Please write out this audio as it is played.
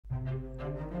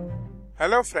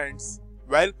Hello friends,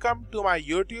 welcome to my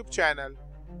YouTube channel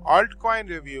altcoin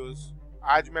reviews.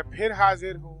 आज मैं फिर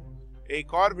हाजिर हूँ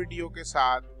एक और वीडियो के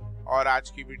साथ और आज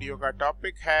की वीडियो का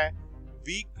टॉपिक है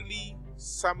वीकली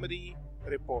समरी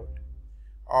रिपोर्ट।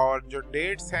 और जो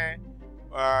डेट्स हैं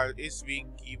इस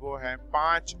वीक की वो है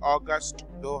 5 अगस्त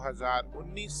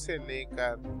 2019 से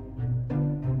लेकर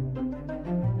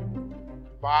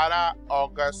 12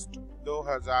 अगस्त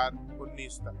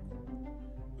 2019 तक।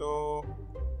 तो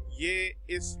ये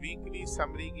इस वीकली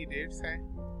समरी की डेट्स हैं।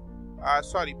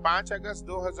 5 अगस्त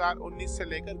 2019 से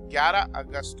लेकर 11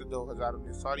 अगस्त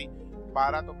 2019,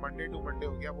 12 तो मंडे टू मंडे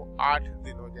हो गया, वो 8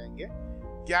 दिन हो जाएंगे,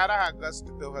 11 अगस्त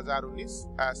 2019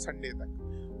 संडे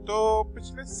तक। तो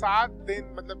पिछले 7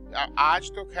 दिन, मतलब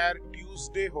आज तो खैर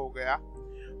ट्यूसडे हो गया।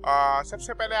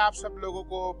 सबसे पहले आप सब लोगों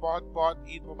को बहुत बहुत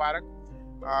ईद मुबारक।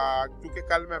 क्योंकि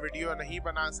कल मैं वीडियो नहीं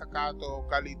बना सका तो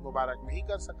कल ईद मुबारक नहीं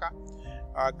कर सका।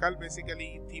 कल बेसिकली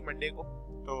ईद थी मंडे को,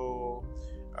 तो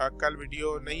कल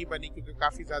वीडियो नहीं बनी क्योंकि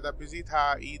काफ़ी ज़्यादा बिजी था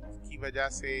ईद की वजह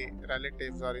से,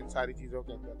 रिलेटिव्स और इन सारी चीज़ों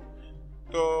के अंदर,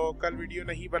 तो कल वीडियो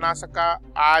नहीं बना सका।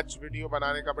 आज वीडियो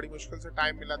बनाने का बड़ी मुश्किल से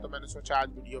टाइम मिला, तो मैंने सोचा आज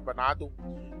वीडियो बना दूं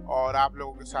और आप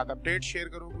लोगों के साथ अपडेट शेयर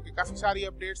करूं, क्योंकि काफ़ी सारी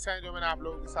अपडेट्स हैं जो मैंने आप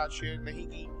लोगों के साथ शेयर नहीं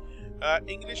की।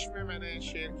 इंग्लिश में मैंने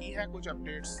शेयर की है कुछ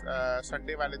अपडेट्स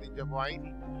संडे वाले दिन जब वो आई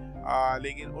थी,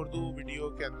 लेकिन उर्दू वीडियो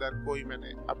के अंदर कोई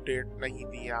मैंने अपडेट नहीं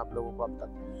दी है आप लोगों को अब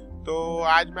तक। तो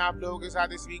आज मैं आप लोगों के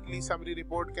साथ इस वीकली समरी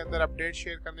रिपोर्ट के अंदर अपडेट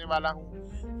शेयर करने वाला हूँ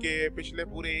कि पिछले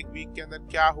पूरे एक वीक के अंदर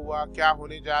क्या हुआ, क्या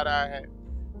होने जा रहा है।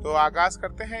 तो आगाज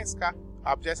करते हैं इसका।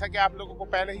 अब जैसा कि आप लोगों को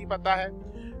पहले ही पता है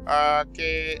कि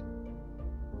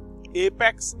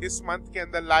एपेक्स इस मंथ के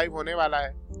अंदर लाइव होने वाला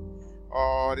है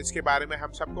और इसके बारे में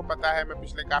हम सबको पता है। मैं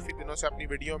पिछले काफ़ी दिनों से अपनी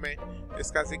वीडियो में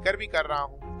इसका जिक्र भी कर रहा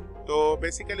हूँ। तो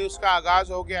बेसिकली उसका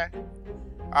आगाज हो गया है।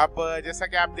 अब जैसा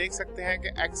कि आप देख सकते हैं कि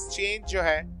एक्सचेंज जो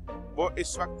है वो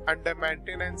इस वक्त अंडर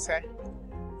मेंटेनेंस है,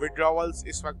 विड्रॉवल्स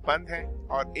इस वक्त बंद हैं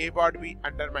और एबॉट भी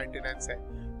अंडर मेंटेनेंस है।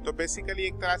 तो बेसिकली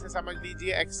एक तरह से समझ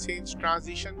लीजिए एक्सचेंज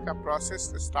ट्रांजिशन का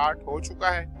प्रोसेस स्टार्ट हो चुका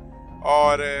है।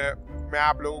 और मैं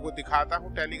आप लोगों को दिखाता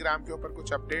हूँ टेलीग्राम के ऊपर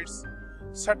कुछ अपडेट्स।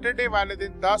 सैटरडे वाले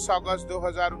दिन 10 अगस्त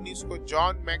 2019 को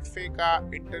जॉन मैकफे का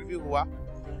इंटरव्यू हुआ।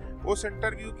 उस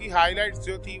इंटरव्यू की हाइलाइट्स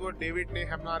जो थी वो डेविड ने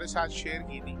हमारे साथ शेयर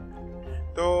की थी।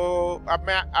 तो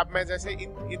अब मैं जैसे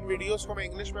इन वीडियोस को मैं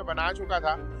इंग्लिश में बना चुका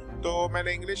था, तो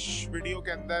मैंने इंग्लिश वीडियो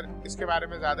के अंदर इसके बारे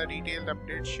में ज़्यादा डिटेल्ड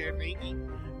अपडेट शेयर नहीं की,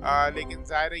 लेकिन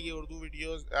ज़ाहिर है ये उर्दू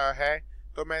वीडियोस है,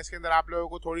 तो मैं इसके अंदर आप लोगों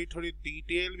को थोड़ी थोड़ी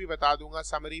डिटेल भी बता दूंगा,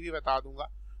 समरी भी बता दूंगा।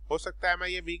 हो सकता है मैं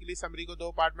ये वीकली समरी को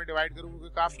 2 पार्ट में डिवाइड करूँ,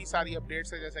 क्योंकि काफ़ी सारी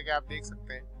अपडेट्स है जैसे कि आप देख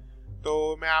सकते हैं। तो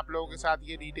मैं आप लोगों के साथ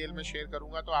ये डिटेल में शेयर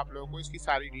करूंगा, तो आप लोगों को इसकी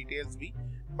सारी डिटेल्स भी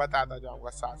बताता जाऊंगा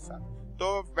साथ साथ। तो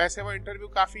वैसे वो इंटरव्यू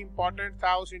काफ़ी इंपॉर्टेंट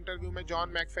था। उस इंटरव्यू में जॉन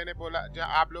मैकफे ने बोला,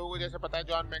 आप लोगों को जैसे पता है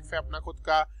जॉन मैकफे अपना खुद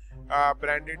का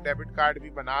ब्रांडेड डेबिट कार्ड भी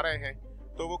बना रहे हैं,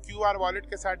 तो वो QR वॉलेट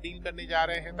के साथ डील करने जा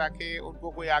रहे हैं ताकि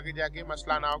उनको कोई आगे जाके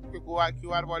मसला ना हो, क्योंकि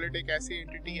QR वॉलेट एक ऐसी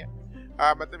एंटिटी है,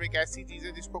 मतलब एक ऐसी चीज़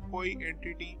है जिसको कोई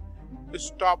एंटिटी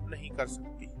स्टॉप नहीं कर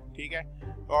सकती, ठीक है।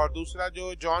 और दूसरा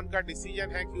जो जॉन का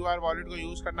डिसीजन है QR वॉलेट को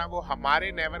यूज करना, वो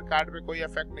हमारे नेवर कार्ड पे कोई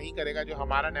इफेक्ट नहीं करेगा। जो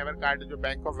हमारा नेवर कार्ड जो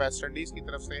बैंक ऑफ वेस्ट इंडीज की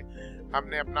तरफ से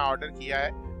हमने अपना ऑर्डर किया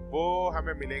है वो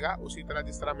हमें मिलेगा उसी तरह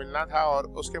जिस तरह मिलना था, और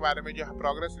उसके बारे में जो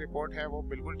प्रोग्रेस रिपोर्ट है वो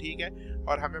बिल्कुल ठीक है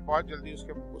और हमें बहुत जल्दी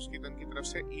उसकी तरफ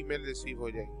से ईमेल रिसीव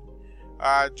हो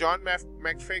जाएगी। जॉन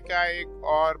मैकफे का एक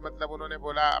और मतलब उन्होंने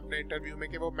बोला अपने इंटरव्यू में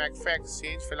कि वो मैकफे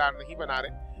एक्सचेंज फिलहाल नहीं बना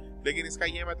रहे, लेकिन इसका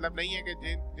ये मतलब नहीं है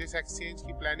कि जिस एक्सचेंज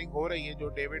की प्लानिंग हो रही है, जो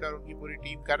डेविड और उनकी पूरी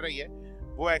टीम कर रही है,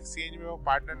 वो एक्सचेंज में वो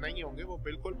पार्टनर नहीं होंगे। वो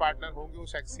बिल्कुल पार्टनर होंगे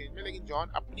उस एक्सचेंज में, लेकिन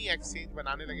जॉन अपनी एक्सचेंज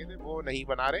बनाने लगे थे, वो नहीं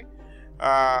बना रहे।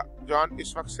 जॉन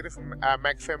इस वक्त सिर्फ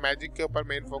मैकफे मैजिक के ऊपर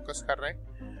मेन फोकस कर रहे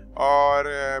हैं और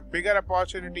बिगर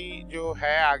अपॉर्चुनिटी जो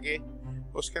है आगे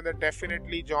उसके अंदर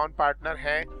डेफिनेटली जॉन पार्टनर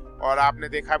है। और आपने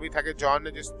देखा भी था कि जॉन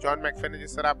मैकफे ने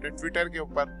जिस तरह अपने ट्विटर के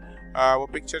ऊपर वो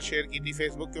पिक्चर शेयर की थी,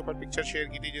 फेसबुक के ऊपर पिक्चर शेयर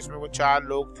की थी, जिसमें वो 4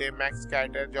 लोग थे, max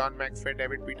cater, John मैकफे,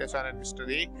 David Peterson and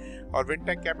mister A, और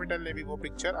विंटेक कैपिटल ने भी वो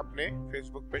पिक्चर अपने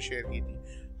फेसबुक पे शेयर की थी।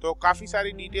 तो काफ़ी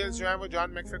सारी डिटेल्स जो है वो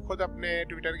जॉन मैकफे खुद अपने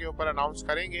ट्विटर के ऊपर अनाउंस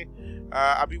करेंगे।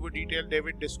 अभी वो डिटेल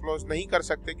डेविड डिस्क्लोज नहीं कर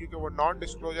सकते क्योंकि वो नॉन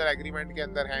डिस्क्लोजर एग्रीमेंट के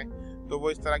अंदर हैं, तो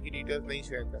वो इस तरह की डिटेल्स नहीं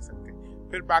शेयर कर सकते।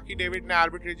 फिर बाकी डेविड ने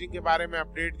आर्बिट्रेजिंग के बारे में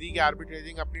अपडेट दी कि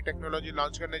आर्बिट्रेजिंग अपनी टेक्नोलॉजी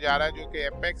लॉन्च करने जा रहा है जो कि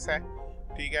एपेक्स है,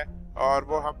 ठीक है, और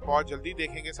वो हम बहुत जल्दी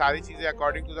देखेंगे। सारी चीज़ें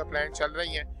अकॉर्डिंग टू द प्लान चल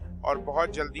रही हैं और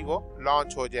बहुत जल्दी वो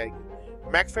लॉन्च हो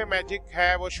जाएगी। मैकफे मैजिक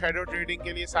है वो शेडो ट्रेडिंग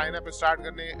के लिए साइन अप स्टार्ट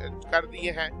कर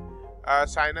दिए हैं।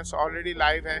 साइन अप्स ऑलरेडी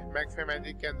लाइव हैं मैकफे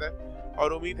मैजिक के अंदर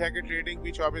और उम्मीद है कि ट्रेडिंग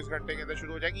भी 24 घंटे के अंदर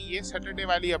शुरू हो जाएगी। ये सैटरडे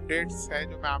वाली अपडेट्स हैं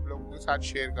जो मैं आप लोगों के साथ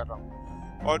शेयर कर रहा हूँ।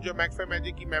 और जो मैकफे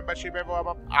मैजिक की मेंबरशिप है वो अब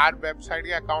आप आर्ब वेबसाइट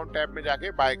के अकाउंट टैब में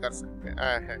जाके बाय कर सकते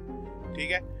हैं।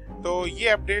 ठीक है, तो ये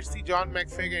अपडेट्स थी जॉन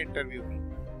मैकफे के इंटरव्यू की।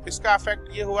 इसका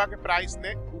इफेक्ट ये हुआ कि प्राइस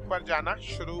ने ऊपर जाना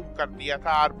शुरू कर दिया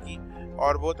था आर्ब की,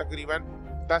 और वो तकरीबन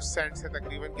 10 सेंट से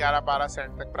तकरीबन 11-12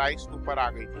 सेंट तक प्राइस ऊपर आ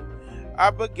गई थी।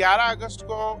 अब 11 अगस्त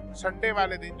को संडे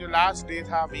वाले दिन जो लास्ट डे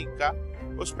था वीक का,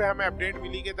 उस पर हमें अपडेट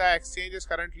मिली कि द एक्सचेंज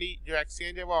करंटली, जो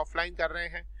एक्सचेंज है वो ऑफलाइन कर रहे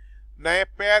हैं नए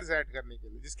पेयर्स ऐड करने के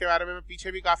लिए, जिसके बारे में मैं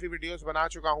पीछे भी काफ़ी वीडियोस बना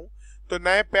चुका हूं। तो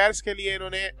नए पेयर्स के लिए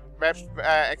इन्होंने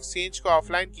एक्सचेंज को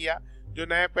ऑफलाइन किया। जो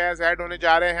नए पेयर्स ऐड होने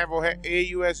जा रहे हैं वो है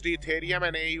AUSD इथेरियम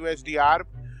एंड AUSD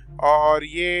आर्ब, और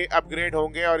ये अपग्रेड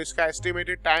होंगे। और इसका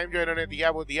एस्टिमेटेड टाइम जो इन्होंने दिया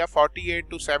वो दिया 48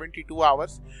 to 72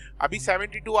 आवर्स। अभी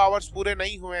 72 आवर्स पूरे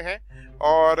नहीं हुए हैं,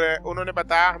 और उन्होंने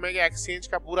बताया हमें कि एक्सचेंज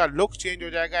का पूरा लुक चेंज हो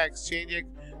जाएगा। एक्सचेंज एक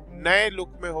नए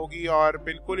लुक में होगी और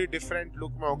बिल्कुल ही डिफरेंट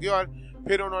लुक में होगी। और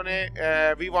फिर उन्होंने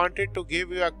we wanted to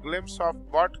give you a glimpse of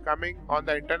what coming on the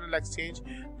internal exchange,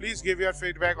 please give your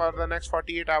feedback on the next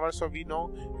 48 hours so we know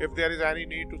if there is any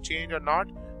need to change और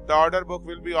not. The order book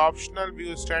will be optional,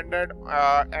 view standard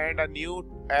and a new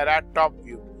era top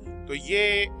view. तो ये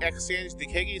exchange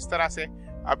दिखेगी इस तरह से।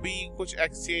 अभी कुछ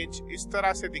exchange इस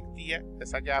तरह से दिखती है,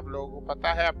 जैसा कि आप लोगों को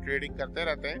पता है, आप ट्रेडिंग करते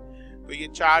रहते हैं। तो ये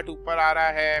चार्ट ऊपर आ रहा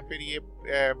है, फिर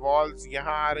ये वॉल्स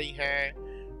यहाँ आ रही हैं,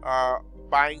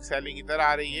 बाइंग सेलिंग इधर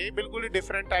आ रही है। बिल्कुल ही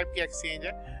डिफरेंट टाइप की एक्सचेंज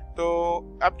है। तो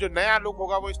अब जो नया लुक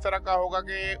होगा वो इस तरह का होगा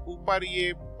कि ऊपर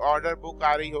ये ऑर्डर बुक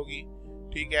आ रही होगी।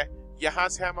 ठीक है, यहाँ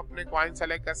से हम अपने कॉइन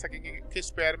सेलेक्ट कर सकेंगे कि किस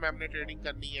पेयर में हमने ट्रेडिंग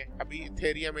करनी है। अभी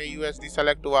इथेरियम AUSD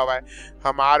सेलेक्ट हुआ है,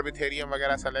 हम आर्ब इथेरियम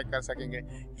वगैरह सेलेक्ट कर सकेंगे।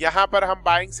 यहाँ पर हम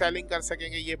बाइंग सेलिंग कर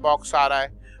सकेंगे, ये बॉक्स आ रहा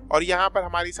है, और यहाँ पर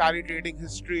हमारी सारी ट्रेडिंग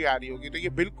हिस्ट्री आ रही होगी। तो ये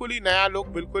बिल्कुल ही नया लुक,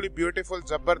 बिल्कुल ही ब्यूटीफुल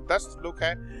जबरदस्त लुक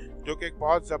है, जो कि एक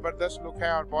बहुत जबरदस्त लुक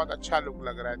है और बहुत अच्छा लुक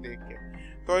लग रहा है देख के।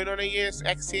 तो इन्होंने ये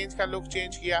एक्सचेंज का लुक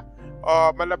चेंज किया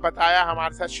और मतलब बताया,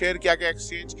 हमारे साथ शेयर किया कि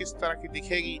एक्सचेंज किस तरह की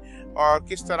दिखेगी और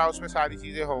किस तरह उसमें सारी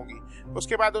चीज़ें होंगी।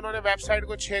 उसके बाद उन्होंने वेबसाइट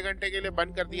को 6 घंटे के लिए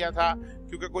बंद कर दिया था,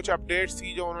 क्योंकि कुछ अपडेट्स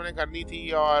थी जो उन्होंने करनी थी,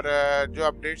 और जो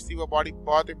अपडेट्स थी वो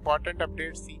बहुत इंपॉर्टेंट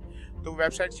अपडेट्स थी। तो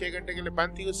वेबसाइट 6 घंटे के लिए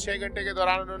बंद थी। उस 6 घंटे के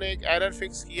दौरान उन्होंने एक एरर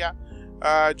फिक्स किया,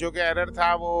 जो कि एरर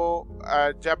था वो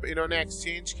जब इन्होंने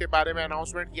एक्सचेंज के बारे में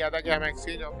अनाउंसमेंट किया था कि हम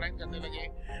एक्सचेंज ऑफलाइन करने लगे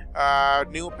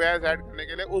न्यू पेयर्स ऐड करने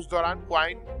के लिए, उस दौरान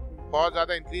कॉइन बहुत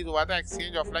ज़्यादा इंक्रीज हुआ था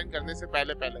एक्सचेंज ऑफलाइन करने से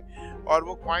पहले, और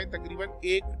वो कॉइन तकरीबन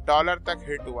 $1 तक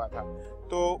हिट हुआ था।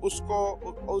 तो उसको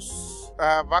उस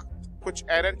वक्त कुछ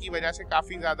एरर की वजह से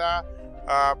काफ़ी ज़्यादा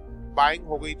बाइंग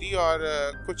हो गई थी, और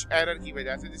कुछ एरर की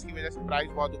वजह से, जिसकी वजह से प्राइस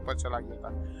बहुत ऊपर चला गया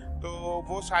था। तो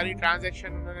वो सारी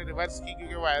ट्रांजैक्शन उन्होंने रिवर्स की,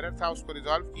 क्योंकि वो एरर था, उसको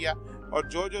रिजॉल्व किया, और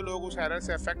जो लोग उस एरर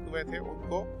से अफेक्ट हुए थे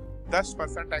उनको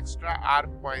 10% एक्स्ट्रा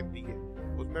आर्ब कॉइन दिए।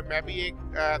 उसमें मैं भी एक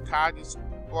था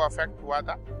जिसको अफेक्ट हुआ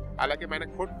था। हालांकि मैंने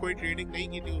खुद कोई ट्रेडिंग नहीं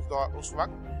की थी उस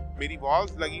वक्त, मेरी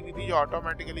वॉल्स लगी हुई थी जो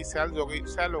ऑटोमेटिकली सेल हो गई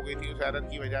थी उस एरर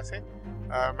की वजह से।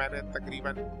 मैंने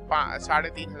तकरीबन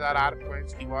 3,500 आर्ब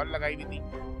कॉइन्स की वॉल लगाई हुई थी,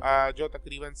 जो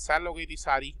तकरीबन सेल हो गई थी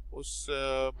सारी उस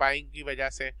बाइंग की वजह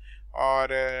से। और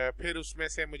फिर उसमें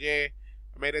से मुझे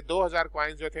मेरे 2,000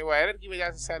 कॉइन्स जो थे वो एरर की वजह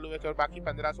से सेल हुए थे, और बाकी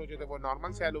 1,500 जो थे वो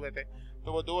नॉर्मल सेल हुए थे।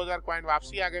 तो वो 2,000 कॉइन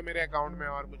वापसी आ गए मेरे अकाउंट में,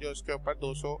 और मुझे उसके ऊपर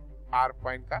 200 आर्ब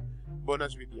कॉइन का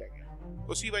बोनस भी दिया गया।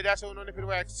 उसी वजह से उन्होंने फिर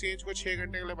वो एक्सचेंज को 6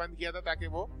 घंटे के लिए बंद किया था, ताकि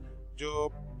वो जो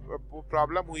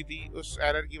प्रॉब्लम हुई थी उस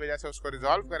एरर की वजह से उसको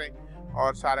रिजॉल्व करें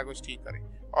और सारा कुछ ठीक करें।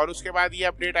 और उसके बाद ये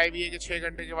अपडेट आई हुई है कि 6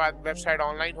 घंटे के बाद वेबसाइट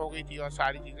ऑनलाइन हो गई थी और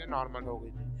सारी चीज़ें नॉर्मल हो गई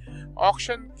थी।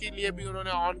 ऑक्शन के लिए भी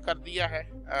उन्होंने ऑन कर दिया है।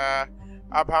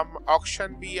 अब हम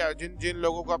ऑक्शन भी जिन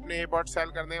लोगों को अपने एबॉट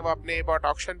सेल करने हैं वो अपने एबॉट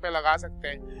ऑक्शन पे लगा सकते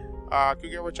हैं,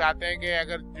 क्योंकि वो चाहते हैं कि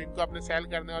अगर जिनको अपने सेल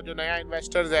करने और जो नया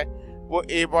इन्वेस्टर्स है वो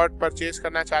एबॉट परचेज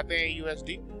करना चाहते हैं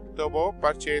USD, तो वो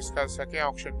परचेज कर सकें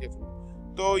ऑक्शन के थ्रू।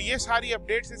 तो ये सारी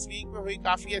अपडेट्स इस वीक में हुई।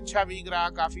 काफ़ी अच्छा वीक रहा,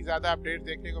 काफ़ी ज़्यादा अपडेट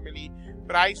देखने को मिली।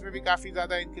 प्राइस में भी काफ़ी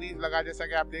ज़्यादा इंक्रीज लगा, जैसा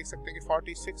कि आप देख सकते हैं कि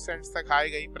 46 सेंट्स तक आ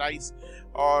गई प्राइस।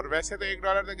 और वैसे तो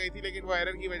 $1 तक गई थी, लेकिन वो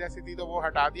एरर की वजह से थी तो वो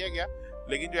हटा दिया गया।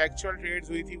 लेकिन जो एक्चुअल ट्रेड्स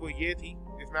हुई थी वो ये थी,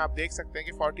 जिसमें आप देख सकते हैं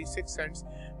कि 46 सेंट्स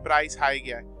प्राइस हाई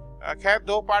गया है। खैर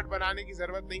 2 पार्ट बनाने की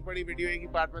ज़रूरत नहीं पड़ी, वीडियो एक ही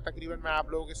पार्ट में तकरीबन मैं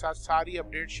आप लोगों के साथ सारी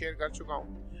अपडेट शेयर कर चुका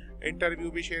हूँ। इंटरव्यू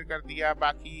भी शेयर कर दिया,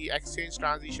 बाकी एक्सचेंज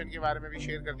ट्रांजिशन के बारे में भी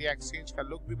शेयर कर दिया, एक्सचेंज का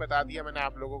लुक भी बता दिया मैंने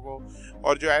आप लोगों को,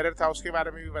 और जो एरर था उसके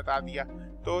बारे में भी बता दिया।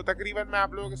 तो तकरीबन मैं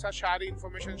आप लोगों के साथ सारी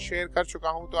इन्फॉर्मेशन शेयर कर चुका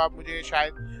हूँ। तो आप मुझे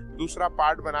शायद दूसरा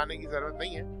पार्ट बनाने की ज़रूरत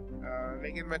नहीं है,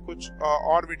 लेकिन मैं कुछ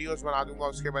और वीडियोस बना दूंगा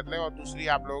उसके बदले, और दूसरी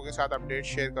आप लोगों के साथ अपडेट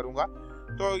शेयर करूंगा।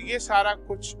 तो ये सारा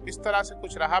कुछ इस तरह से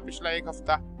कुछ रहा पिछला एक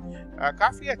हफ्ता।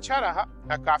 काफ़ी अच्छा रहा,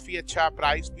 काफ़ी अच्छा,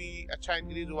 प्राइस भी अच्छा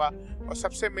इंक्रीज हुआ। और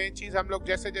सबसे मेन चीज़, हम लोग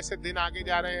जैसे जैसे दिन आगे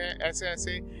जा रहे हैं ऐसे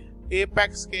ऐसे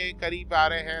एपेक्स के करीब आ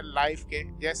रहे हैं लाइव के।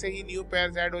 जैसे ही न्यू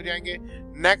पेयर्स ऐड हो जाएंगे,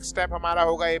 नेक्स्ट स्टेप हमारा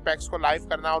होगा एपेक्स को लाइव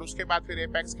करना और उसके बाद फिर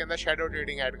एपेक्स के अंदर शैडो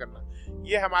ट्रेडिंग ऐड करना।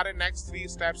 ये हमारे नेक्स्ट 3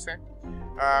 स्टेप्स हैं।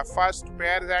 फर्स्ट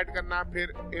पेयर्स ऐड करना,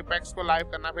 फिर एपेक्स को लाइव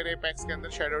करना, फिर एपेक्स के अंदर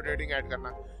शैडो ट्रेडिंग ऐड करना।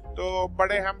 तो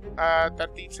बड़े हम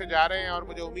तरतीब से जा रहे हैं और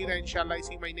मुझे उम्मीद है इंशाल्लाह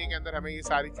इसी महीने के अंदर हमें ये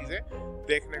सारी चीज़ें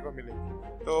देखने को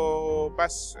मिलेंगी। तो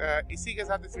बस इसी के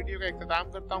साथ इस वीडियो का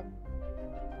इख्तिताम करता हूँ।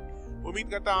 उम्मीद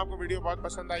करता हूँ आपको वीडियो बहुत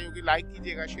पसंद आई होगी। लाइक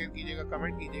कीजिएगा, शेयर कीजिएगा,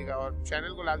 कमेंट कीजिएगा और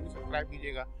चैनल को लाजमी सब्सक्राइब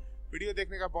कीजिएगा। वीडियो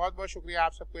देखने का बहुत बहुत शुक्रिया।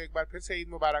 आप सबको एक बार फिर से ईद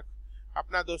मुबारक।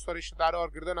 अपना दोस्तों, रिश्तेदारों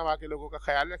और गिरदो नवा के लोगों का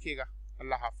ख्याल रखिएगा।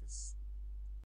 अल्लाह हाफिज़।